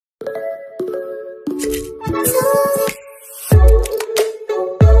April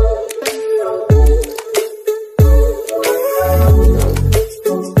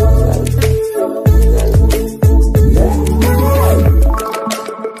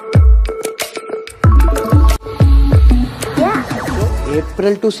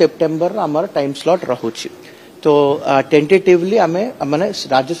to September आमर time slot रहुछि तो tentatively आमे माने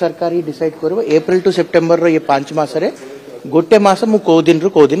राज्य सरकार ही डिसाइड करबो अप्रैल टू सेप्टेम्बर रो ये 5 मास रे गोटे मास मु को दिन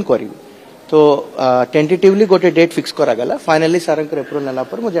करबी तो टेंटेटिवली गोटे डेट फिक्स करा गला फाइनली सरकार अप्रूवल नला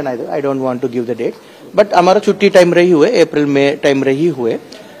पर मु जणाइ दे I don't want to give the date but हमारा छुट्टी टाइम रे ही हुए अप्रैल में टाइम रे ही हुए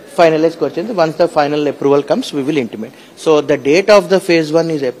finalise करछन once the final approval comes we will intimate so the date of the phase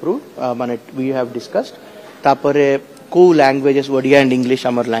 1 is approved माने वी हैव डिस्कस्ड तापरे को लैंग्वेजेस ओडिया एंड इंग्लिश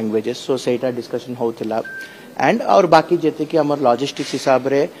आमर लैंग्वेजेस सो सेटा डिस्कशन होतिला एंड और बाकी जेते कि आमर लॉजिस्टिक्स हिसाब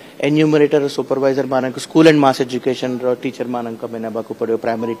रे एन्यूमरेटर सुपरवाइजर मानक school and mass education row teacher मानक मेनाबा को पड़ो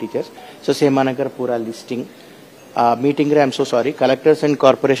प्राइमरी टीचर्स सो से मानकर पूरा लिस्टिंग मीटिंग रे I am so sorry collectors and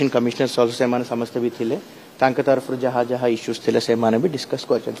corporation commissioners also say माने समस्त भी थिले तांका तरफ जहा जहा इश्यूज थिले से माने भी discuss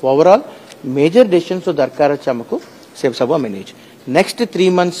करछन overall major decision so दरकार छ हमको से सब मैनेज नेक्स्ट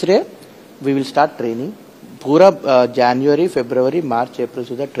 3 मंथ्स रे वी विल स्टार्ट ट्रेनिंग पूरा जनवरी फेब्रुआरी मार्च एप्रिल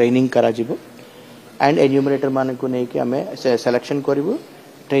सुधा ट्रेनिंग करा जिवो एंड एन्यूमरेटर मान को नहीं कि हमें सिलेक्शन करिवो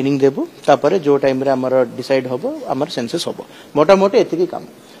ट्रेनिंग देबो तापरे जो टाइम रे हमर डिसाइड होबो हमर सेंसस होबो मोटा मोटे एतिकी काम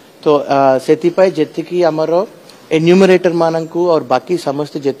तो सेति पाई जेति कि हमर एन्यूमरेटर मान को और बाकी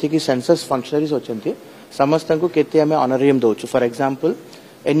समस्त जेति कि सेंसस फंक्शनरीज होचंती समस्त को केते हमें ऑनरियम दोछु for example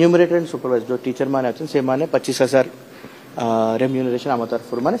enumerator and supervisor जो टीचर मान अछन से माने 25000 रेम्यूनरेशन आम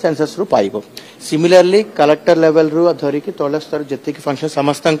तरफ माने सेंसस रु पाइबो सिमिलरली कलेक्टर लेवल रु धरी कि तळ स्तर जति कि फंक्शन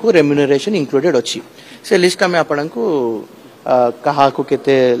समस्त को रेम्यूनरेशन इंक्लूडेड अछि से लिस्ट में आपन को कहा को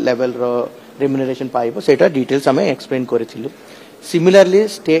केते लेवल रो रेम्यूनरेशन पाइबो सेटा डिटेल्स हमें explain करिथिलु similarly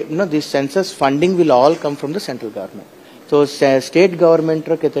state no this census funding will all come from the central government तो state government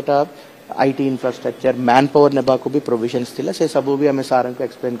row केतेटा IT infrastructure man power नेबा को भी प्रोविजंस थिला से सब भी हमें सारन को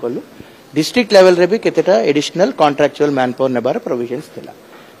एक्सप्लेन करलु डिस्ट्रिक्ट लेवल रे भी केतेटा additional contractual man power नेबार provisions थिला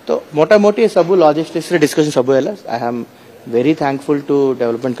तो मोटा मोटी सब लॉजिस्टिक्स रे डिस्कशन सब हैला I am very thankful to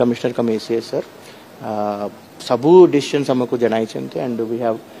development commissioner come ACS sir सब डिसीजंस हमको जणाई छनते and we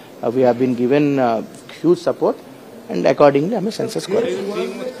have been given huge support and accordingly हमें सेंसस कर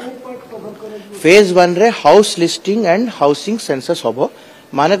फेज 1 रे house listing and housing census होबो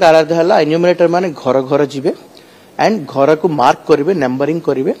माने तारार्थ हला एन्यूमरेटर माने घर घर जिवे एंड घर को मार्क करिवे नंबरिंग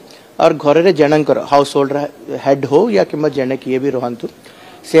करिवे और घर रे जनकर हाउस होल्ड हेड हो या कि जने किए भी रहंतु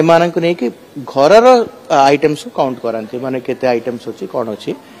से मानक नहीं कि घर रो आइटम्स काउंट करंती माने केते आइटम्स होची कोन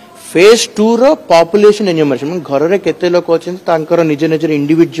होची फेज 2 रो पॉपुलेशन एन्यूमरेशन घर रे केते लोक होचन तांकर निज निज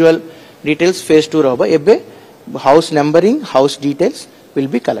इंडिविजुअल डिटेल्स फेज 2 रहबो एबे house numbering house details will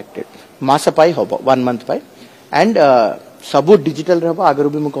be collected मास पाई होबो 1 मंथ पाई एंड सब डिजिटल रहबो आगरो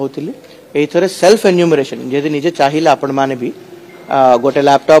भी म कहउतिली एई थरे सेल्फ एन्यूमरेशन जदि निजे चाहिले आपण माने भी गोटे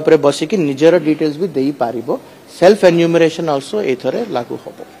लैपटॉप रे बसी कि निजर डिटेल्स भी देई पारिबो सेल्फ एन्यूमरेशन आल्सो एथरे लागू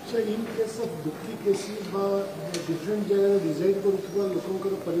होबो सो इन केस ऑफ डुप्लीकेसी बा डिफरेंट जगह डिजाइन करूथबा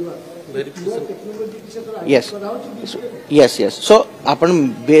लोकंकर परिवार technology yes yes yes so आपण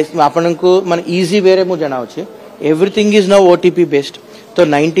बेस आपण को माने इजी वे रे मु जणाउ छी everything is now OTP based तो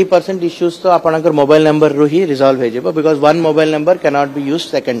 90% इश्यूज तो आपनकर मोबाइल नंबर रो ही रिजॉल्व हो जेबो because one mobile number can not be used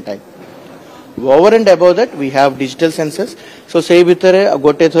second time over and above that we have digital census so sei bhitere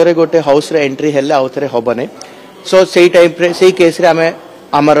gote thore gote house re entry helle au thore hobane so sei type re sei case re ame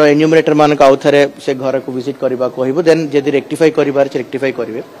amar enumerator man ka au thore se ghar ko visit kariba kohibo then jedi rectify karibar che rectify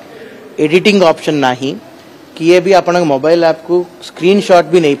karibe editing option nahi kiye bhi apana mobile app को screenshot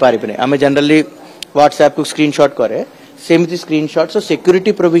भी नहीं पारिबने ame generally whatsapp को screenshot करे सेमती screenshot so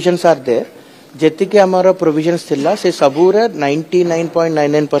security provisions are there जेति के हमारा provisions थिला से सबु रे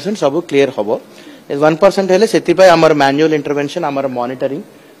 99.99% सबु क्लियर होबो 1% हेले सेति पय हमर मैनुअल इंटरवेंशन हमर मॉनिटरिंग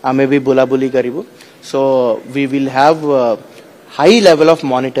हमें भी बुला बुली करिवो so we will have high level of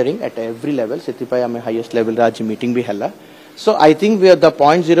monitoring at every level सेति पय हमें हाईएस्ट लेवल राज्य मीटिंग भी हला सो I think we are the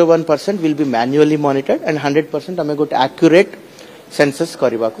 0.01% will be manually monitored and 100% हमें गोट एक्यूरेट सेंसस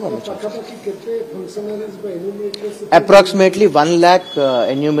करबा को हम अप्रोक्सीमेटली 1 लाख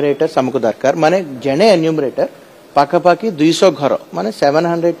एन्यूमरेटर्स हमको दरकार माने जने एन्यूमरेटर पाखापाखी 200 घर माने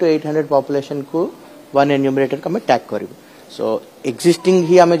 700 to 800 पॉपुलेशन को 1 एन्यूमरेटर का में टैग करिवो सो एक्जिस्टिंग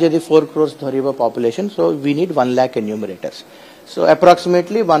ही हमें जदी 4 crores धरिबो population so we need 1 lakh enumerators so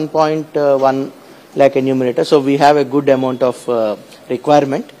approximately 1.1 lakh enumerators so we have a good amount of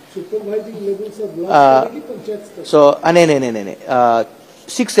requirement supervising levels of so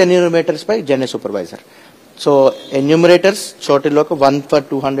 6 enumerators by general supervisor So enumerators छोटे लोग 1 for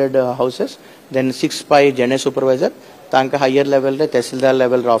 200 houses, then 6 by जने supervisor, तांका higher level रे तहसीलदार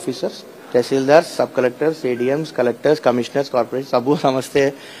level officers, तहसीलदार, सब collectors, ADMs, collectors, commissioners, corporate सबू समझते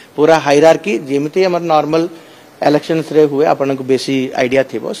पूरा hierarchy जेमती हमर नॉर्मल इलेक्शंस रे हुए अपन को बेसी आइडिया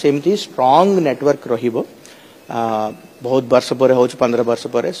थिबो सेमती स्ट्रांग नेटवर्क रहिबो बहुत वर्ष पर हो 15 वर्ष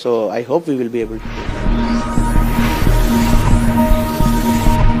पर. सो I hope we will be able to